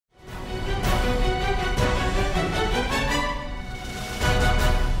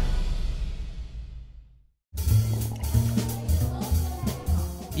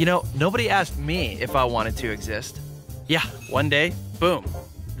Nobody asked me if I wanted to exist. Yeah, one day, boom,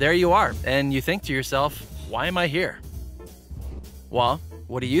 there you are, and you think to yourself, why am I here? Well,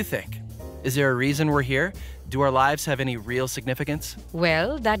 what do you think? Is there a reason we're here? Do our lives have any real significance?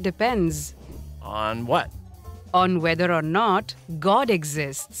 Well, that depends. On what? On whether or not God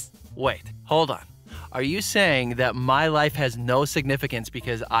exists. Wait, hold on. Are you saying that my life has no significance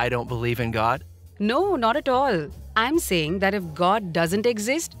because I don't believe in God? No, not at all. I'm saying that if God doesn't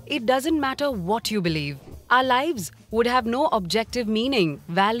exist, it doesn't matter what you believe. Our lives would have no objective meaning,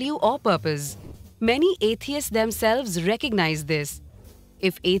 value, or purpose. Many atheists themselves recognize this.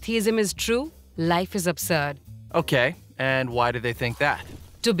 If atheism is true, life is absurd. Okay, and why do they think that?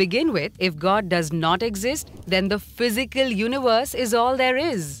 To begin with, if God does not exist, then the physical universe is all there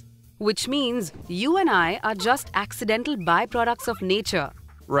is. Which means you and I are just accidental byproducts of nature.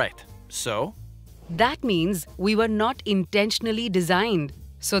 Right. So? That means we were not intentionally designed,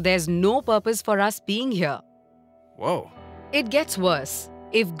 so there's no purpose for us being here. Whoa. It gets worse.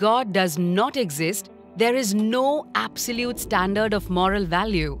 If God does not exist, there is no absolute standard of moral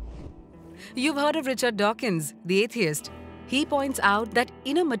value. You've heard of Richard Dawkins, the atheist. He points out that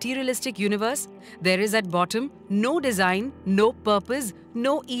in a materialistic universe, there is at bottom no design, no purpose,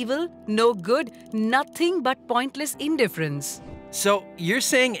 no evil, no good, nothing but pointless indifference. So you're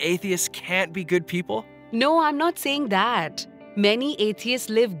saying atheists can't be good people? No, I'm not saying that. Many atheists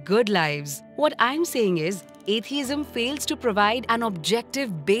live good lives. What I'm saying is, atheism fails to provide an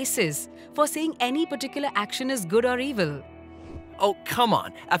objective basis for saying any particular action is good or evil. Oh, come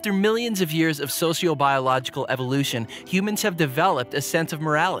on. After millions of years of sociobiological evolution, humans have developed a sense of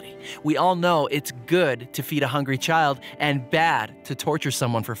morality. We all know it's good to feed a hungry child and bad to torture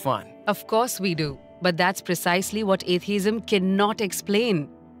someone for fun. Of course we do, but that's precisely what atheism cannot explain.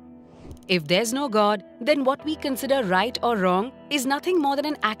 If there's no God, then what we consider right or wrong is nothing more than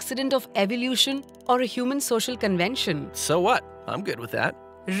an accident of evolution or a human social convention. So what? I'm good with that.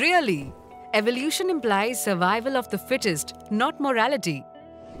 Really? Evolution implies survival of the fittest, not morality.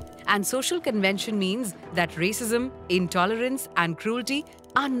 And social convention means that racism, intolerance, and cruelty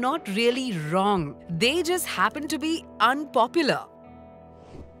are not really wrong. They just happen to be unpopular.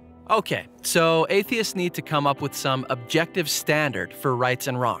 Okay, so atheists need to come up with some objective standard for rights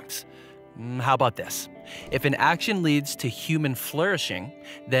and wrongs. How about this? If an action leads to human flourishing,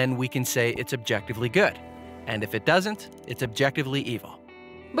 then we can say it's objectively good. And if it doesn't, it's objectively evil.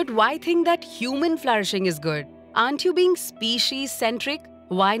 But why think that human flourishing is good? Aren't you being species-centric?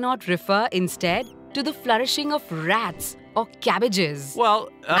 Why not refer instead to the flourishing of rats or cabbages? Well,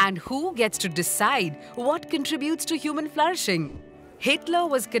 And who gets to decide what contributes to human flourishing? Hitler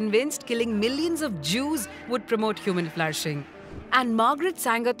was convinced killing millions of Jews would promote human flourishing. And Margaret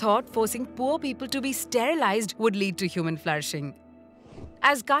Sanger thought forcing poor people to be sterilized would lead to human flourishing.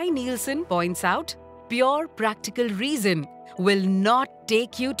 As Kai Nielsen points out, pure practical reason will not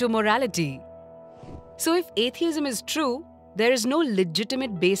take you to morality. So if atheism is true, there is no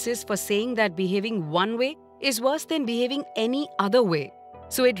legitimate basis for saying that behaving one way is worse than behaving any other way.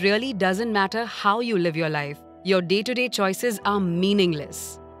 So it really doesn't matter how you live your life. Your day-to-day choices are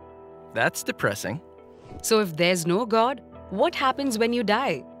meaningless. that's depressing. So if there's no God, what happens when you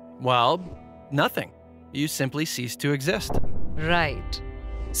die? Well, nothing. You simply cease to exist. Right.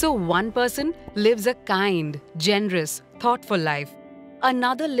 So one person lives a kind, generous, thoughtful life.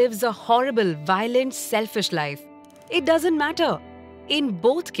 Another lives a horrible, violent, selfish life. It doesn't matter. In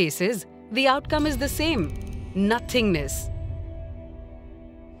both cases, the outcome is the same: nothingness.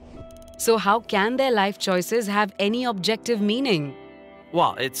 So how can their life choices have any objective meaning?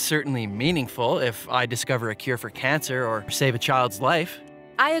 Well, it's certainly meaningful if I discover a cure for cancer or save a child's life.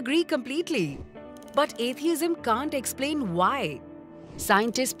 I agree completely. But atheism can't explain why.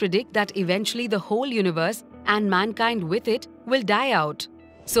 Scientists predict that eventually the whole universe and mankind with it will die out.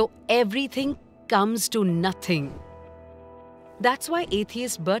 So everything comes to nothing. That's why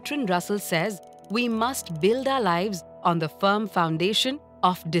atheist Bertrand Russell says we must build our lives on the firm foundation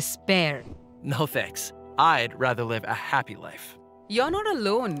of despair. No thanks. I'd rather live a happy life. You're not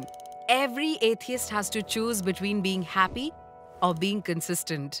alone. Every atheist has to choose between being happy or being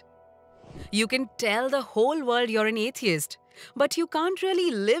consistent. You can tell the whole world you're an atheist, but you can't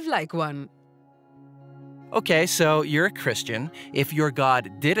really live like one. Okay, so you're a Christian. If your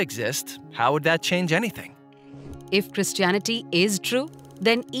God did exist, how would that change anything? If Christianity is true,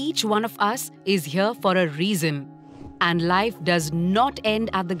 then each one of us is here for a reason. And life does not end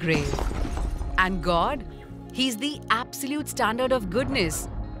at the grave. And God, He's the absolute standard of goodness.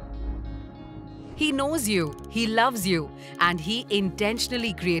 He knows you, He loves you, and He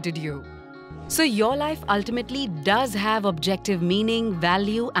intentionally created you. So your life ultimately does have objective meaning,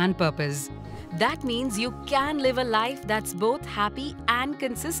 value, and purpose. That means you can live a life that's both happy and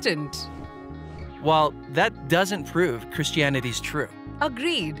consistent. While that doesn't prove Christianity's true.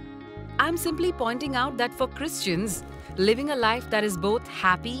 Agreed. I'm simply pointing out that for Christians, living a life that is both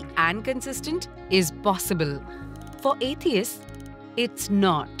happy and consistent is possible. For atheists, it's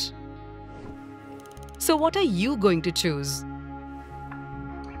not. So what are you going to choose?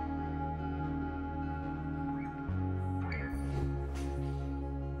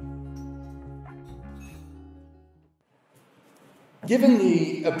 Given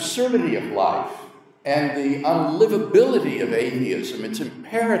the absurdity of life and the unlivability of atheism, it's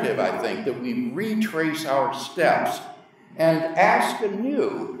imperative, I think, that we retrace our steps and ask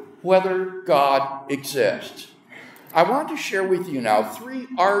anew whether God exists. I want to share with you now 3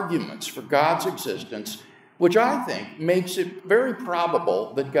 arguments for God's existence, which I think makes it very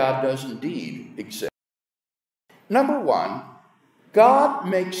probable that God does indeed exist. Number 1, God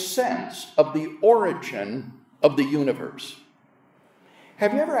makes sense of the origin of the universe.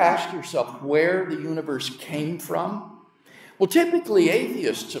 Have you ever asked yourself where the universe came from? Well, typically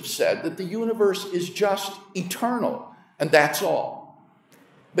atheists have said that the universe is just eternal, and that's all.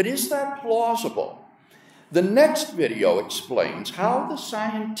 But is that plausible? The next video explains how the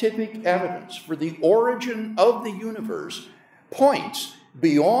scientific evidence for the origin of the universe points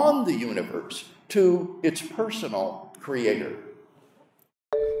beyond the universe to its personal creator.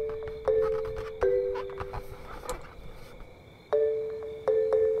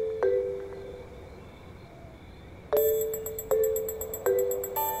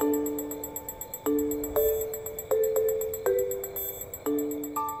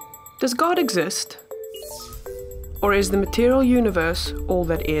 Does God exist? Or is the material universe all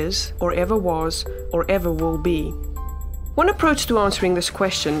that is, or ever was, or ever will be? One approach to answering this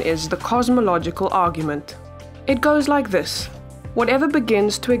question is the cosmological argument. It goes like this: whatever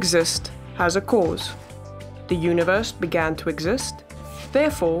begins to exist has a cause. The universe began to exist,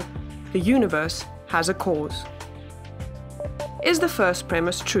 therefore, the universe has a cause. Is the first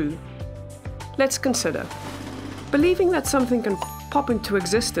premise true? Let's consider. Believing that something can pop into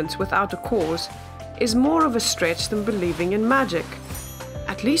existence without a cause is more of a stretch than believing in magic.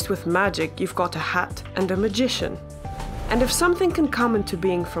 At least with magic, you've got a hat and a magician. And if something can come into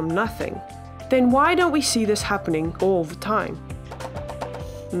being from nothing, then why don't we see this happening all the time?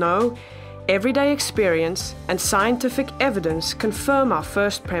 No, everyday experience and scientific evidence confirm our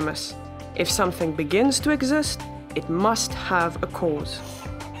first premise. If something begins to exist, it must have a cause.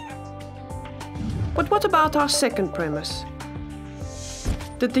 But what about our second premise?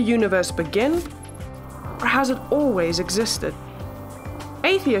 Did the universe begin, or has it always existed?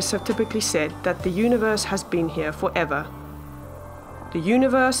 Atheists have typically said that the universe has been here forever. The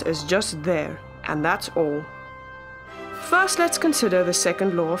universe is just there, and that's all. First, let's consider the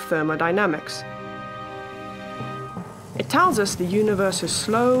second law of thermodynamics. It tells us the universe is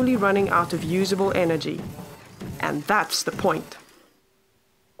slowly running out of usable energy, and that's the point.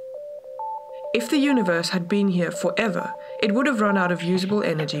 If the universe had been here forever, it would have run out of usable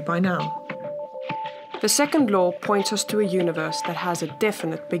energy by now. The second law points us to a universe that has a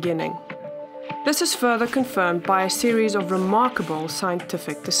definite beginning. This is further confirmed by a series of remarkable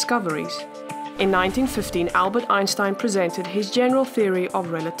scientific discoveries. In 1915, Albert Einstein presented his general theory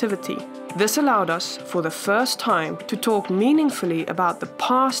of relativity. This allowed us, for the first time, to talk meaningfully about the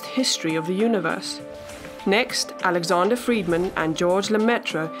past history of the universe. Next, Alexander Friedmann and George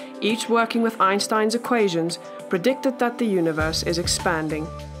Lemaitre, each working with Einstein's equations, predicted that the universe is expanding.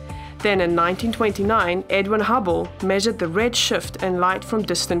 Then in 1929, Edwin Hubble measured the red shift in light from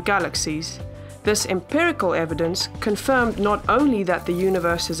distant galaxies. This empirical evidence confirmed not only that the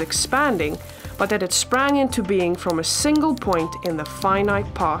universe is expanding, but that it sprang into being from a single point in the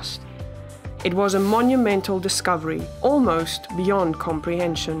finite past. It was a monumental discovery, almost beyond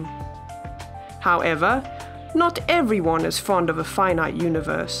comprehension. However, not everyone is fond of a finite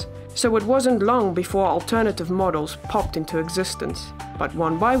universe, so it wasn't long before alternative models popped into existence. But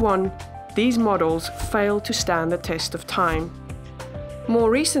one by one, these models failed to stand the test of time.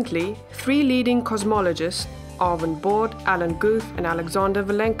 More recently, 3 leading cosmologists, Arvin Bord, Alan Guth, and Alexander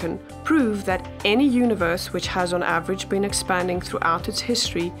Vilenkin, prove that any universe which has on average been expanding throughout its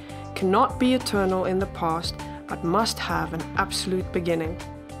history cannot be eternal in the past, but must have an absolute beginning.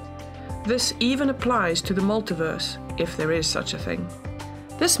 This even applies to the multiverse, if there is such a thing.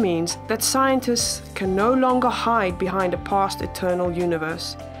 This means that scientists can no longer hide behind a past eternal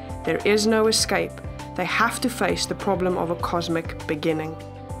universe. There is no escape. They have to face the problem of a cosmic beginning.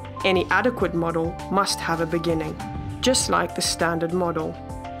 Any adequate model must have a beginning, just like the standard model.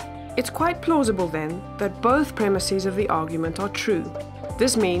 It's quite plausible then that both premises of the argument are true.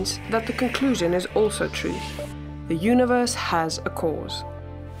 This means that the conclusion is also true. The universe has a cause.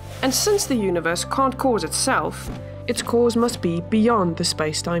 And since the universe can't cause itself, its cause must be beyond the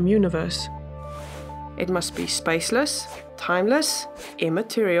space-time universe. It must be spaceless, timeless,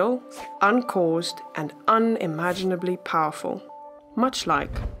 immaterial, uncaused, and unimaginably powerful, much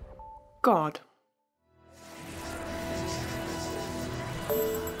like God.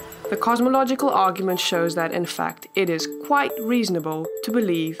 The cosmological argument shows that, in fact, it is quite reasonable to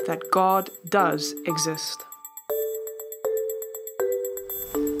believe that God does exist.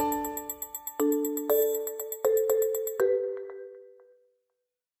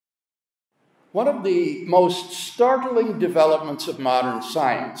 One of the most startling developments of modern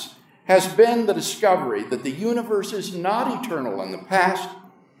science has been the discovery that the universe is not eternal in the past,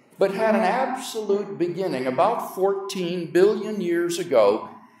 but had an absolute beginning about 14 billion years ago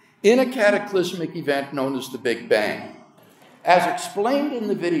in a cataclysmic event known as the Big Bang. As explained in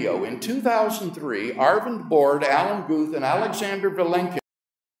the video, in 2003, Arvind Borde, Alan Guth, and Alexander Vilenkin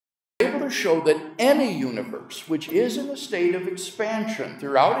were able to show that any universe which is in a state of expansion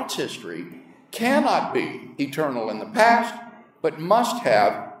throughout its history cannot be eternal in the past, but must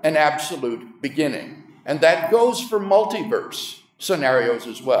have an absolute beginning. And that goes for multiverse scenarios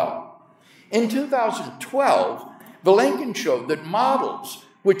as well. In 2012, Vilenkin showed that models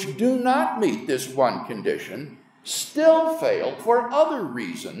which do not meet this one condition still fail for other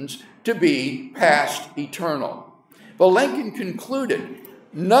reasons to be past eternal. Vilenkin concluded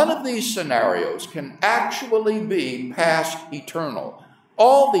none of these scenarios can actually be past eternal.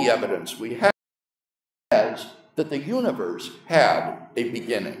 All the evidence we have says that the universe had a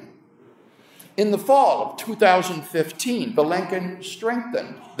beginning. In the fall of 2015, Vilenkin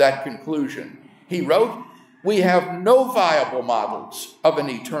strengthened that conclusion. He wrote, "We have no viable models of an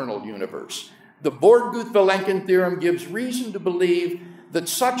eternal universe. The Borde-Guth-Vilenkin theorem gives reason to believe that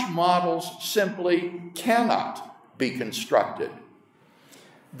such models simply cannot be constructed."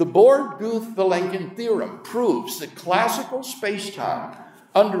 The Borde-Guth-Vilenkin theorem proves that classical space-time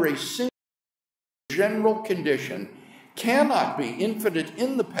under a single general condition cannot be infinite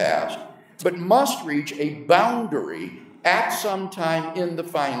in the past, but must reach a boundary at some time in the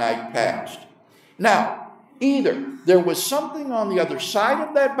finite past. Now, either there was something on the other side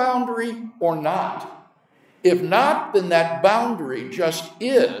of that boundary or not. If not, then that boundary just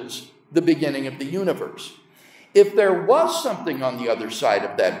is the beginning of the universe. If there was something on the other side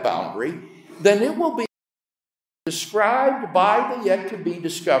of that boundary, then it will be described by the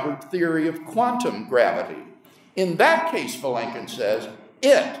yet-to-be-discovered theory of quantum gravity. In that case, Vilenkin says,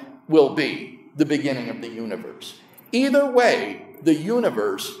 it will be the beginning of the universe. Either way, the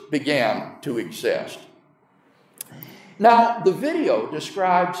universe began to exist. Now, the video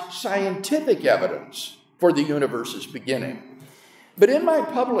describes scientific evidence for the universe's beginning. But in my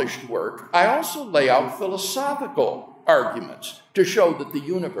published work, I also lay out philosophical arguments to show that the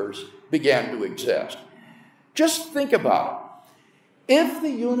universe began to exist. Just think about it. If the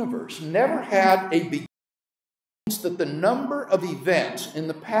universe never had a beginning, it means that the number of events in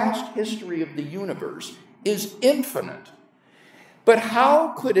the past history of the universe is infinite. But how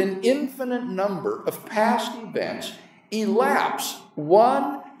could an infinite number of past events elapse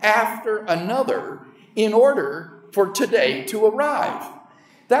one after another in order for today to arrive?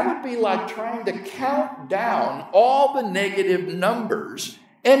 That would be like trying to count down all the negative numbers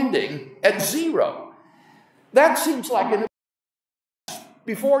ending at 0. That seems like an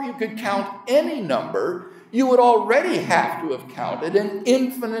before you could count any number, you would already have to have counted an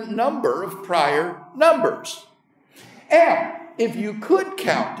infinite number of prior numbers. And if you could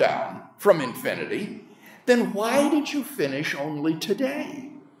count down from infinity, then why did you finish only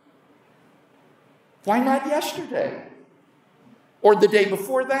today? Why not yesterday? Or the day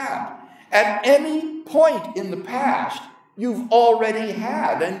before that? At any point in the past, you've already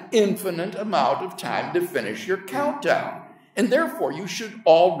had an infinite amount of time to finish your countdown, and therefore you should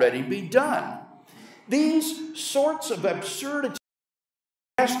already be done. These sorts of absurdities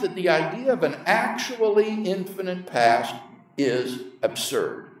suggest that the idea of an actually infinite past is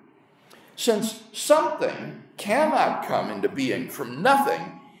absurd. Since something cannot come into being from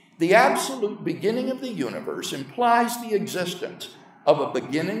nothing, the absolute beginning of the universe implies the existence of a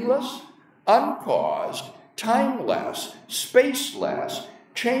beginningless, uncaused, timeless, spaceless,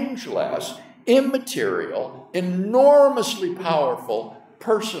 changeless, immaterial, enormously powerful,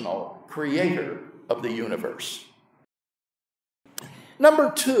 personal creator of the universe.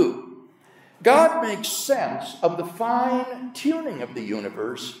 Number 2, God makes sense of the fine tuning of the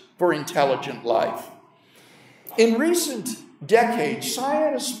universe for intelligent life. In recent decades,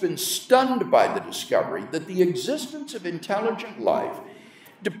 scientists have been stunned by the discovery that the existence of intelligent life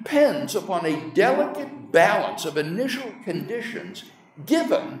depends upon a delicate balance of initial conditions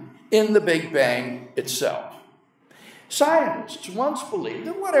given in the Big Bang itself. Scientists once believed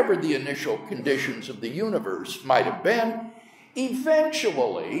that whatever the initial conditions of the universe might have been,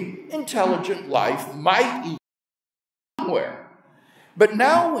 eventually intelligent life might evolve somewhere. But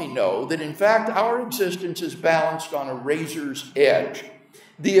now we know that in fact our existence is balanced on a razor's edge.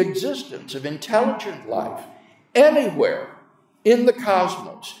 The existence of intelligent life anywhere in the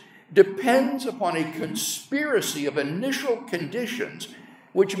cosmos depends upon a conspiracy of initial conditions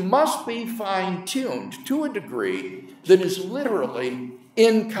which must be fine-tuned to a degree that is literally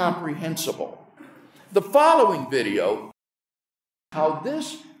incomprehensible. The following video how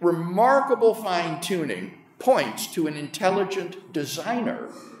this remarkable fine-tuning points to an intelligent designer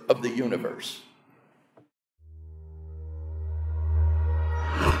of the universe.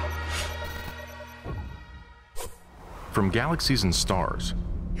 From galaxies and stars,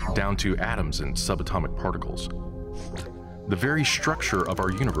 down to atoms and subatomic particles, the very structure of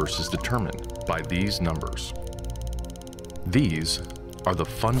our universe is determined by these numbers. These are the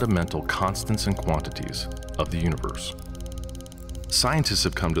fundamental constants and quantities of the universe. Scientists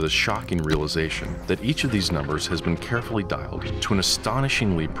have come to the shocking realization that each of these numbers has been carefully dialed to an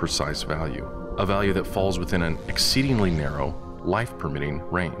astonishingly precise value, a value that falls within an exceedingly narrow, life-permitting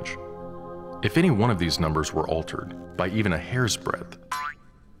range. If any one of these numbers were altered by even a hair's breadth,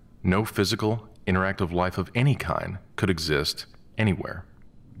 no physical, interactive life of any kind could exist anywhere.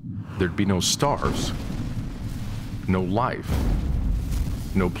 There'd be no stars, no life,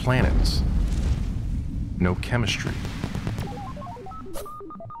 no planets, no chemistry.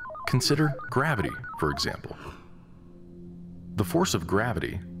 Consider gravity, for example. The force of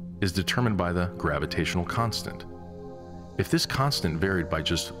gravity is determined by the gravitational constant. If this constant varied by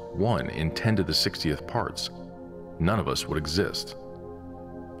just 1 in 10 to the 60th parts, none of us would exist.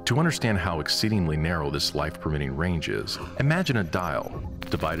 To understand how exceedingly narrow this life-permitting range is, imagine a dial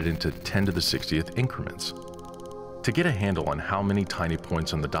divided into 10 to the 60th increments. To get a handle on how many tiny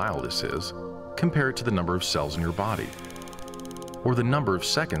points on the dial this is, compare it to the number of cells in your body, or the number of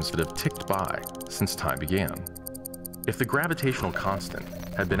seconds that have ticked by since time began. If the gravitational constant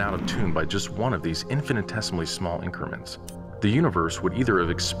had been out of tune by just one of these infinitesimally small increments, the universe would either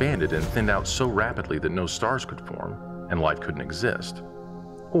have expanded and thinned out so rapidly that no stars could form and life couldn't exist,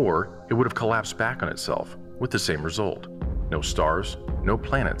 or it would have collapsed back on itself with the same result: no stars, no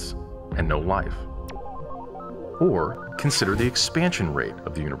planets, and no life. Or consider the expansion rate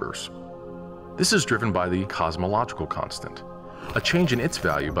of the universe. This is driven by the cosmological constant. A change in its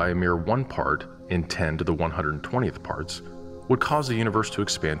value by a mere 1 part in 10 to the 120th parts would cause the universe to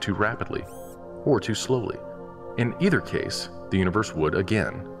expand too rapidly or too slowly. In either case, the universe would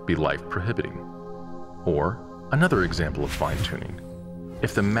again be life-prohibiting. Or another example of fine-tuning.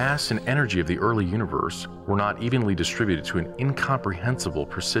 If the mass and energy of the early universe were not evenly distributed to an incomprehensible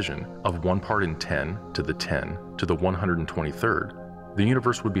precision of 1 part in 10 to the 10 to the 123rd, the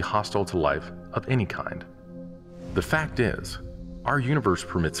universe would be hostile to life of any kind. The fact is, our universe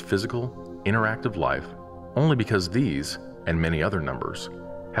permits physical, interactive life only because these, and many other numbers,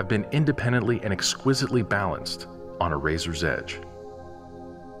 have been independently and exquisitely balanced on a razor's edge.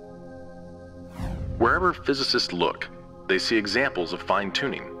 Wherever physicists look, they see examples of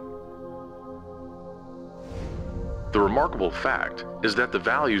fine-tuning. The remarkable fact is that the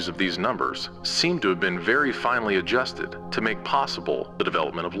values of these numbers seem to have been very finely adjusted to make possible the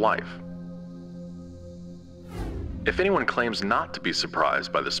development of life. If anyone claims not to be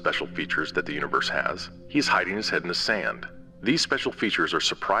surprised by the special features that the universe has, he's hiding his head in the sand. These special features are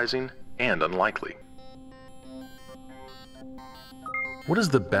surprising and unlikely. What is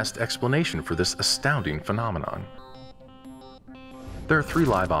the best explanation for this astounding phenomenon? There are 3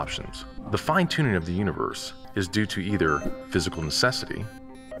 live options. The fine-tuning of the universe is due to either physical necessity,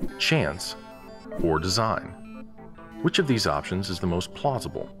 chance, or design. Which of these options is the most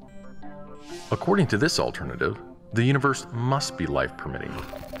plausible? According to this alternative, the universe must be life-permitting.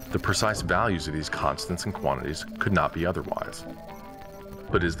 The precise values of these constants and quantities could not be otherwise.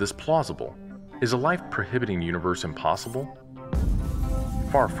 But is this plausible? Is a life-prohibiting universe impossible?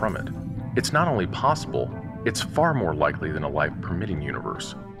 Far from it. It's not only possible, it's far more likely than a life-permitting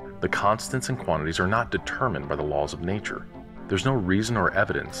universe. The constants and quantities are not determined by the laws of nature. There's no reason or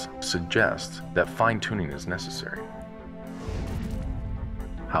evidence to suggest that fine-tuning is necessary.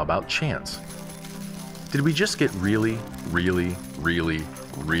 How about chance? Did we just get really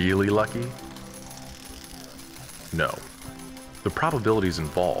lucky? No. The probabilities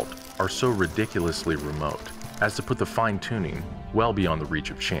involved are so ridiculously remote as to put the fine-tuning well beyond the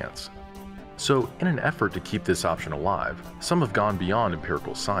reach of chance. So, in an effort to keep this option alive, some have gone beyond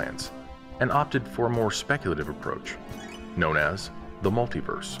empirical science and opted for a more speculative approach, known as the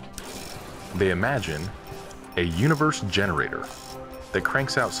multiverse. They imagine a universe generator that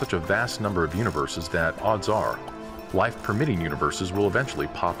cranks out such a vast number of universes that, odds are, life-permitting universes will eventually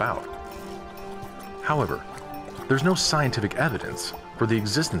pop out. However, there's no scientific evidence for the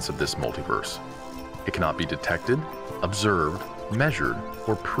existence of this multiverse. It cannot be detected, observed, measured,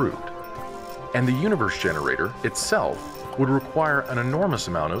 or proved. And the universe generator itself would require an enormous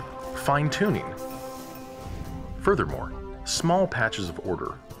amount of fine-tuning. Furthermore, small patches of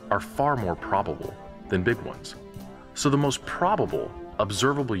order are far more probable than big ones. So the most probable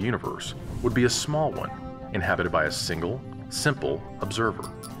observable universe would be a small one, inhabited by a single, simple observer.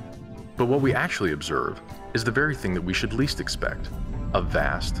 But what we actually observe is the very thing that we should least expect: a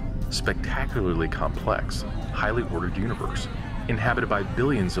vast, spectacularly complex, highly ordered universe, inhabited by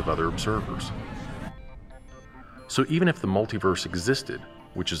billions of other observers. So even if the multiverse existed,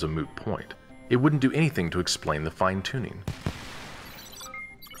 which is a moot point, it wouldn't do anything to explain the fine-tuning.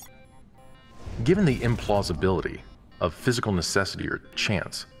 Given the implausibility of physical necessity or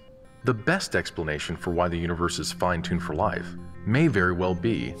chance, the best explanation for why the universe is fine-tuned for life may very well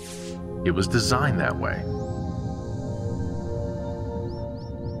be it was designed that way.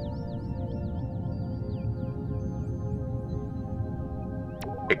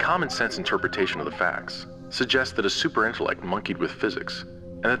 A common-sense interpretation of the facts suggests that a super-intellect monkeyed with physics,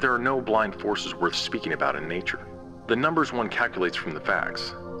 and that there are no blind forces worth speaking about in nature. The numbers one calculates from the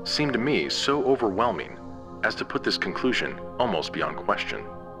facts seem to me so overwhelming as to put this conclusion almost beyond question.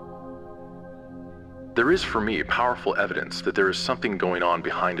 There is for me powerful evidence that there is something going on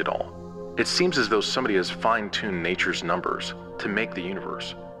behind it all. It seems as though somebody has fine-tuned nature's numbers to make the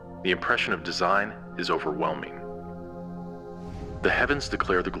universe. The impression of design is overwhelming. The heavens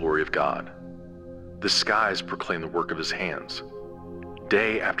declare the glory of God. The skies proclaim the work of his hands.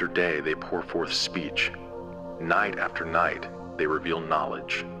 Day after day they pour forth speech. Night after night they reveal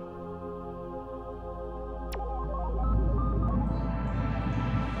knowledge.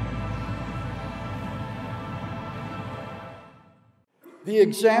 The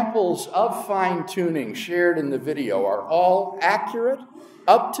examples of fine-tuning shared in the video are all accurate,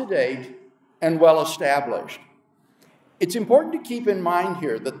 up-to-date, and well-established. It's important to keep in mind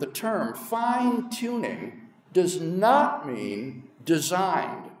here that the term fine-tuning does not mean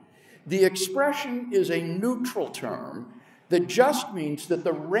designed. The expression is a neutral term that just means that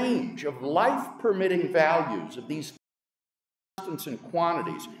the range of life-permitting values of these constants and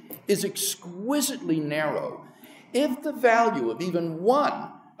quantities is exquisitely narrow. If the value of even one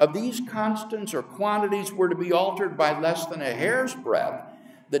of these constants or quantities were to be altered by less than a hair's breadth,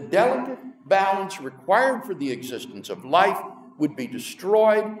 the delicate balance required for the existence of life would be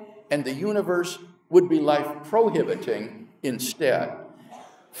destroyed, and the universe would be life-prohibiting instead.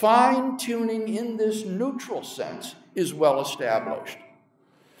 Fine-tuning in this neutral sense is well established.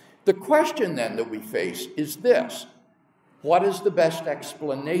 The question then that we face is this: what is the best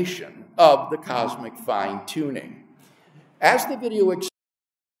explanation of the cosmic fine-tuning? As the video explains,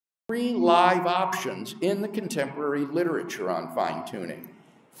 three live options in the contemporary literature on fine-tuning: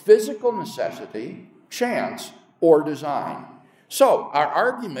 physical necessity, chance, or design. So, our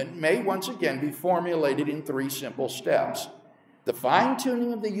argument may once again be formulated in three simple steps. The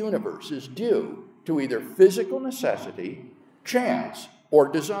fine-tuning of the universe is due to either physical necessity, chance, or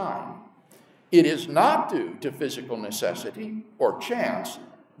design. It is not due to physical necessity or chance,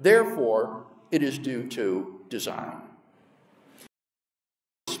 therefore, it is due to design.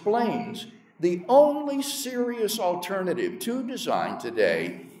 Explains the only serious alternative to design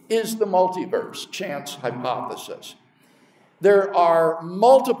today is the multiverse chance hypothesis. There are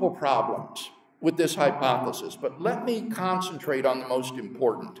multiple problems with this hypothesis, but let me concentrate on the most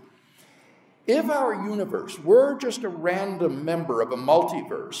important. If our universe were just a random member of a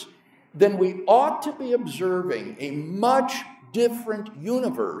multiverse, then we ought to be observing a much different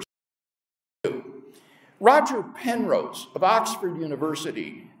universe. Roger Penrose of Oxford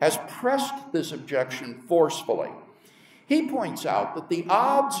University has pressed this objection forcefully. He points out that the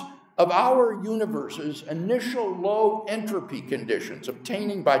odds of our universe's initial low entropy conditions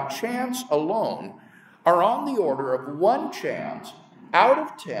obtaining by chance alone are on the order of 1 chance out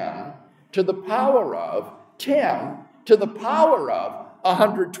of 10 to the power of 10 to the power of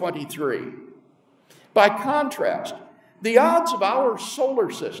 123. By contrast, the odds of our solar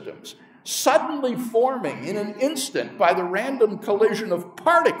systems suddenly forming in an instant by the random collision of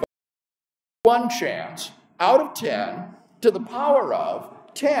particles, 1 chance out of 10 to the power of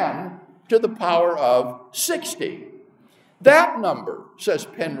 10 to the power of 60. That number, says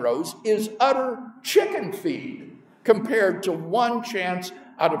Penrose, is utter chicken feed compared to 1 chance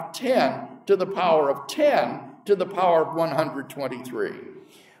out of 10 to the power of 10 to the power of 123.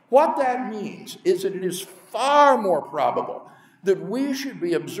 What that means is that it is far more probable that we should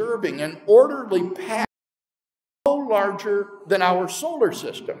be observing an orderly pattern no larger than our solar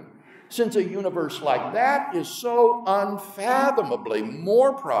system, since a universe like that is so unfathomably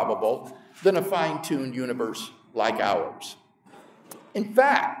more probable than a fine-tuned universe like ours. In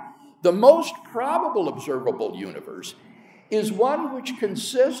fact, the most probable observable universe is one which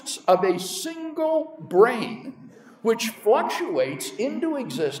consists of a single brain which fluctuates into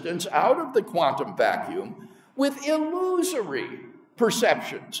existence out of the quantum vacuum with illusory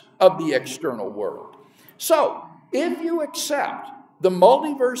perceptions of the external world. So, if you accept the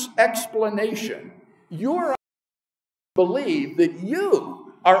multiverse explanation, you're believe that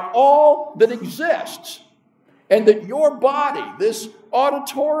you are all that exists, and that your body, this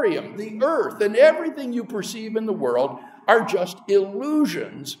auditorium, the earth, and everything you perceive in the world are just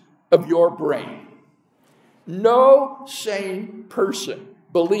illusions of your brain. No sane person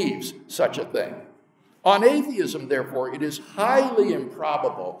believes such a thing. On atheism, therefore, it is highly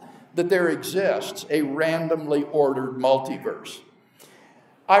improbable that there exists a randomly ordered multiverse.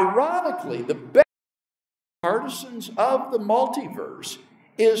 Ironically, the best partisans of the multiverse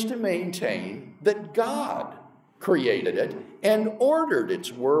is to maintain that God created it and ordered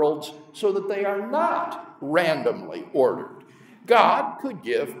its worlds so that they are not randomly ordered. God could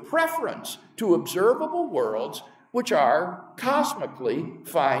give preference to observable worlds which are cosmically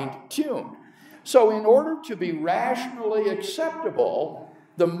fine-tuned. So in order to be rationally acceptable,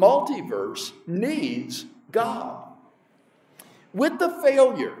 the multiverse needs God. With the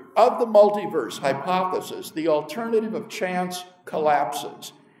failure of the multiverse hypothesis, the alternative of chance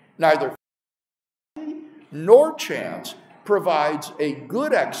collapses. Neither nor chance provides a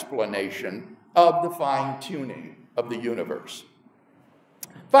good explanation of the fine-tuning of the universe.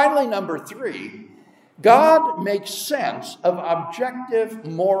 Finally, number 3, God makes sense of objective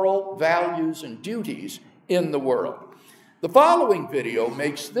moral values and duties in the world. The following video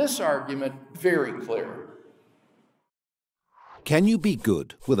makes this argument very clear. Can you be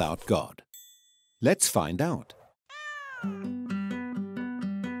good without God? Let's find out.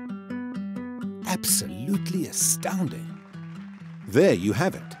 Absolutely astounding. There you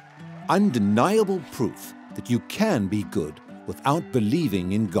have it. Undeniable proof that you can be good without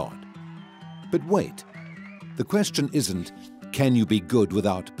believing in God. But wait, the question isn't, can you be good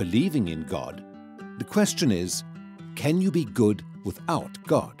without believing in God? The question is, can you be good without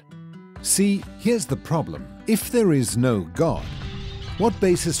God? See, here's the problem. If there is no God, what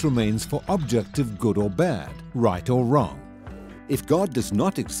basis remains for objective good or bad, right or wrong? If God does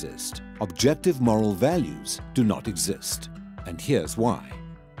not exist, objective moral values do not exist. And here's why.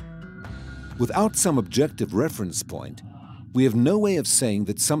 Without some objective reference point, we have no way of saying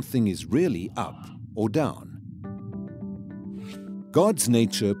that something is really up or down. God's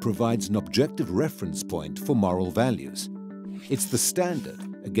nature provides an objective reference point for moral values. It's the standard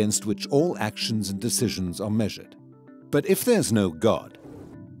against which all actions and decisions are measured. But if there's no God,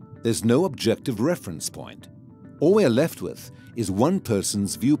 there's no objective reference point. All we're left with is one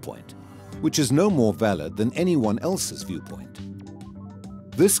person's viewpoint, which is no more valid than anyone else's viewpoint.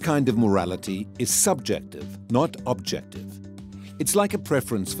 This kind of morality is subjective, not objective. It's like a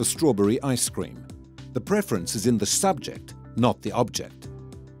preference for strawberry ice cream. The preference is in the subject, not the object.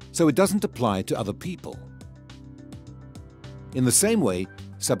 So it doesn't apply to other people. In the same way,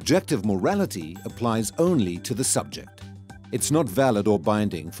 subjective morality applies only to the subject. It's not valid or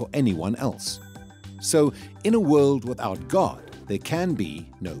binding for anyone else. So, in a world without God, there can be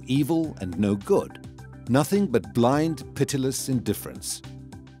no evil and no good, nothing but blind, pitiless indifference.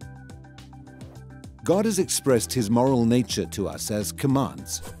 God has expressed his moral nature to us as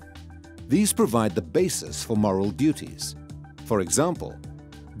commands. These provide the basis for moral duties. For example,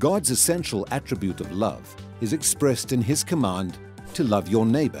 God's essential attribute of love is expressed in his command to love your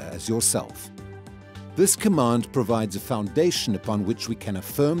neighbor as yourself. This command provides a foundation upon which we can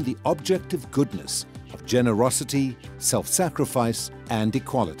affirm the objective goodness of generosity, self-sacrifice, and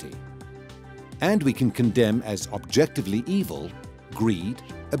equality. And we can condemn as objectively evil greed,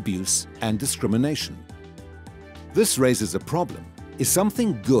 abuse, and discrimination. This raises a problem. Is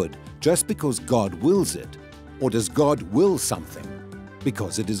something good just because God wills it, or does God will something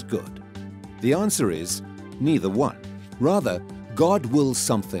because it is good? The answer is neither one. Rather, God wills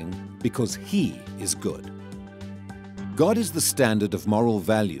something because he is good. God is the standard of moral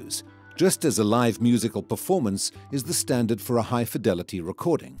values, just as a live musical performance is the standard for a high-fidelity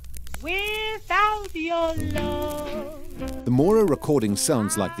recording. without your love. The more a recording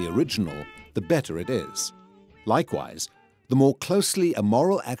sounds like the original, the better it is. Likewise, the more closely a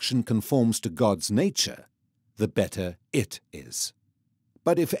moral action conforms to God's nature, the better it is.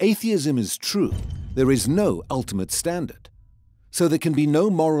 But if atheism is true, there is no ultimate standard. So there can be no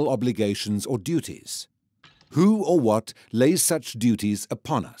moral obligations or duties. Who or what lays such duties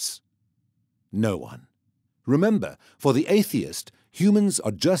upon us? No one. Remember, for the atheist, humans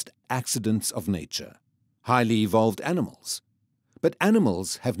are just accidents of nature, highly evolved animals. But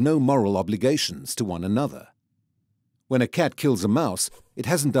animals have no moral obligations to one another. When a cat kills a mouse, it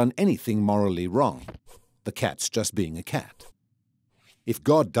hasn't done anything morally wrong. The cat's just being a cat. If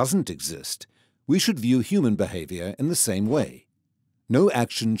God doesn't exist, we should view human behavior in the same way. No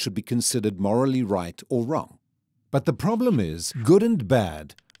action should be considered morally right or wrong. But the problem is, good and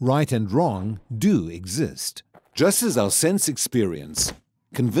bad, right and wrong, do exist. Just as our sense experience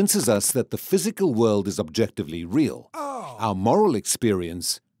convinces us that the physical world is objectively real, our moral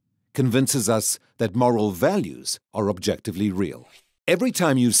experience convinces us that moral values are objectively real. Every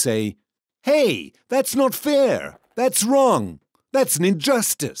time you say, "Hey, that's not fair, that's wrong, that's an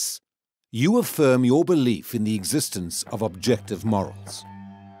injustice," you affirm your belief in the existence of objective morals.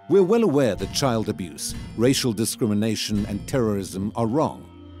 We're well aware that child abuse, racial discrimination, and terrorism are wrong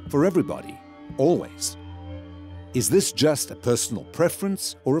for everybody, always. Is this just a personal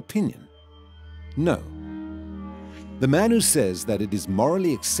preference or opinion? No. The man who says that it is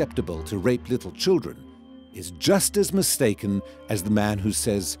morally acceptable to rape little children is just as mistaken as the man who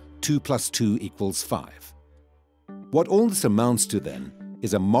says 2 + 2 = 5. What all this amounts to, then,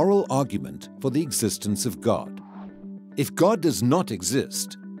 is a moral argument for the existence of God. If God does not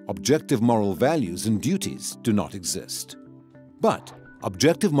exist, objective moral values and duties do not exist. But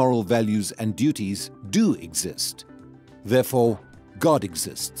objective moral values and duties do exist. Therefore, God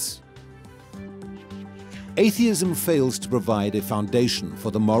exists. Atheism fails to provide a foundation for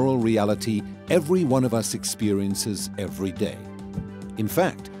the moral reality every one of us experiences every day. In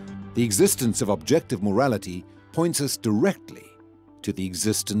fact, the existence of objective morality points us directly to the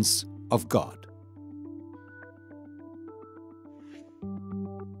existence of God.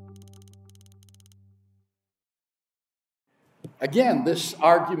 Again, this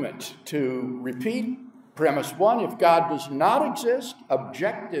argument, to repeat, premise one, if God does not exist,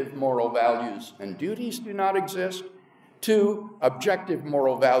 objective moral values and duties do not exist. Two, objective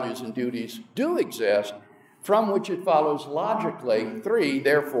moral values and duties do exist, from which it follows logically. Three,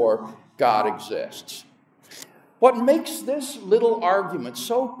 therefore, God exists. What makes this little argument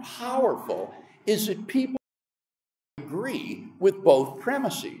so powerful is that people agree with both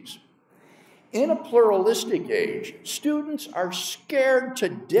premises. In a pluralistic age, students are scared to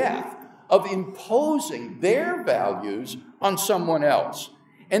death of imposing their values on someone else,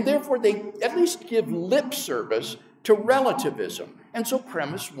 and therefore they at least give lip service to relativism. And so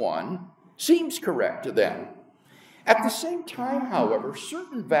premise one seems correct to them. At the same time, however,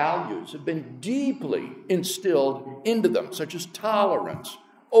 certain values have been deeply instilled into them, such as tolerance,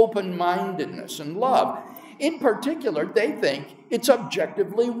 open-mindedness, and love. In particular, they think it's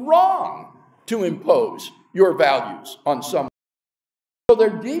objectively wrong to impose your values on someone. So they're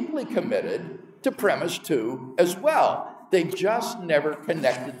deeply committed to premise two as well. They just never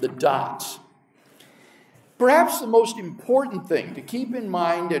connected the dots. Perhaps the most important thing to keep in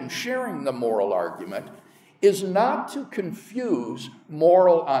mind in sharing the moral argument is not to confuse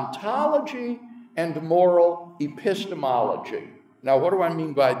moral ontology and moral epistemology. Now, what do I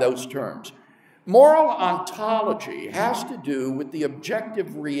mean by those terms? Moral ontology has to do with the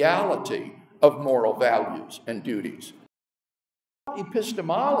objective reality of moral values and duties.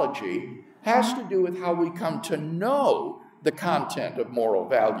 Epistemology has to do with how we come to know the content of moral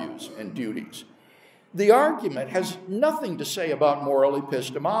values and duties. The argument has nothing to say about moral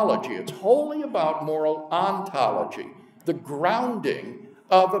epistemology. It's wholly about moral ontology, the grounding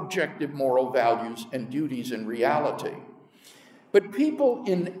of objective moral values and duties in reality. But people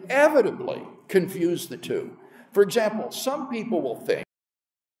inevitably confuse the two. For example, some people will think,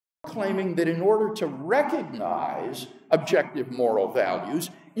 claiming that in order to recognize objective moral values,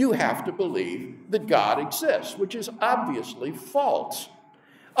 you have to believe that God exists, which is obviously false.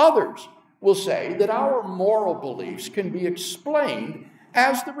 Others will say that our moral beliefs can be explained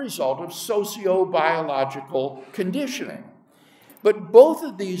as the result of socio-biological conditioning. But both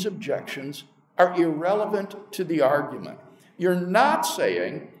of these objections are irrelevant to the argument. You're not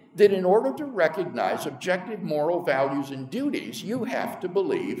saying that in order to recognize objective moral values and duties, you have to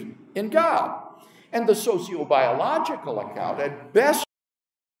believe in God. And the socio-biological account, at best,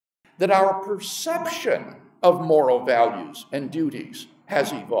 that our perception of moral values and duties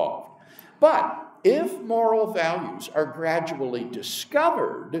has evolved. But if moral values are gradually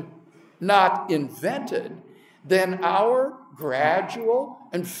discovered, not invented, then our gradual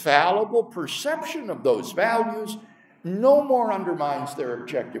and fallible perception of those values no more undermines their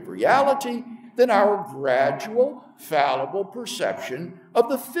objective reality than our gradual, fallible perception of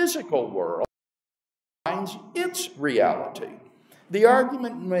the physical world undermines its reality. The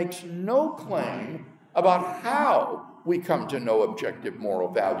argument makes no claim about how we come to know objective moral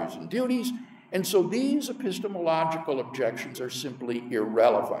values and duties, and so these epistemological objections are simply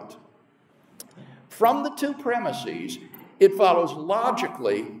irrelevant. From the two premises, it follows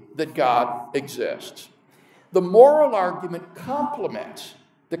logically that God exists. The moral argument complements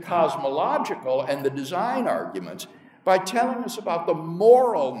the cosmological and the design arguments by telling us about the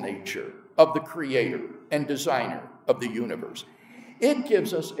moral nature of the creator and designer of the universe. It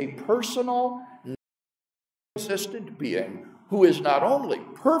gives us a personal, existent being who is not only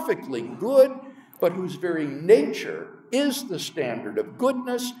perfectly good, but whose very nature is the standard of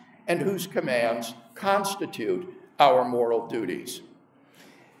goodness and whose commands constitute our moral duties.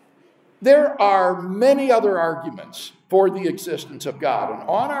 There are many other arguments for the existence of God, and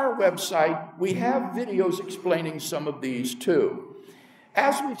on our website we have videos explaining some of these too.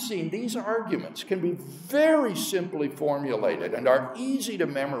 As we've seen, these arguments can be very simply formulated and are easy to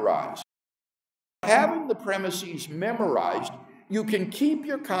memorize. Having the premises memorized, you can keep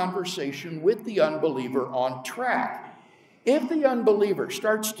your conversation with the unbeliever on track. If the unbeliever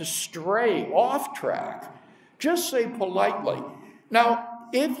starts to stray off track, just say politely, "Now,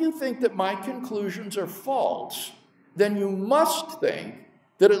 if you think that my conclusions are false, then you must think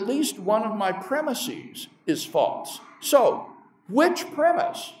that at least one of my premises is false. So, which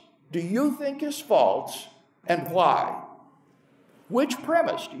premise do you think is false and why?" Which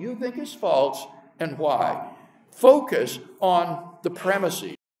premise do you think is false and why? Focus on the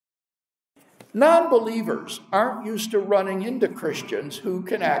premises. Non-believers aren't used to running into Christians who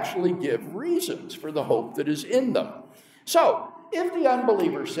can actually give reasons for the hope that is in them. So, if the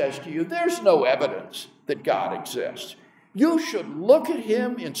unbeliever says to you, "There's no evidence that God exists," you should look at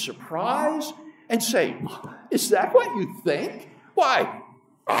him in surprise and say, "Is that what you think? Why,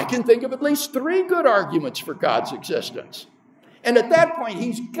 I can think of at least 3 good arguments for God's existence." And at that point,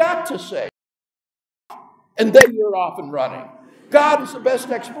 he's got to say, and then you're off and running. God is the best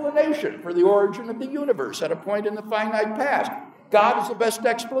explanation for the origin of the universe at a point in the finite past. God is the best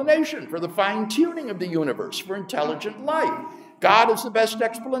explanation for the fine-tuning of the universe for intelligent life. God is the best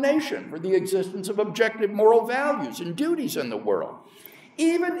explanation for the existence of objective moral values and duties in the world.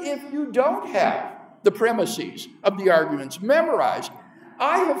 Even if you don't have the premises of the arguments memorized,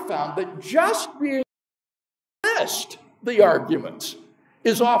 I have found that just being able to list the arguments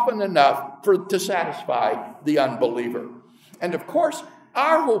is often enough to satisfy the unbeliever. And of course,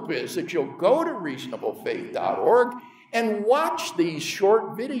 our hope is that you'll go to reasonablefaith.org and watch these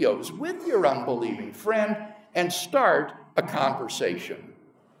short videos with your unbelieving friend and start a conversation.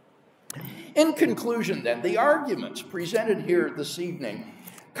 In conclusion, then, the arguments presented here this evening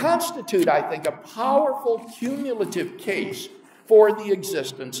constitute, I think, a powerful cumulative case for the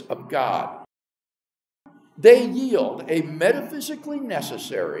existence of God. They yield a metaphysically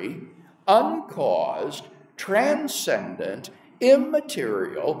necessary, uncaused, transcendent,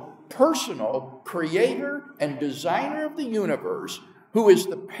 immaterial, personal creator and designer of the universe who is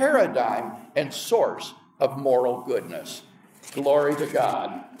the paradigm and source of moral goodness. Glory to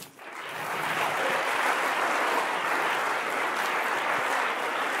God.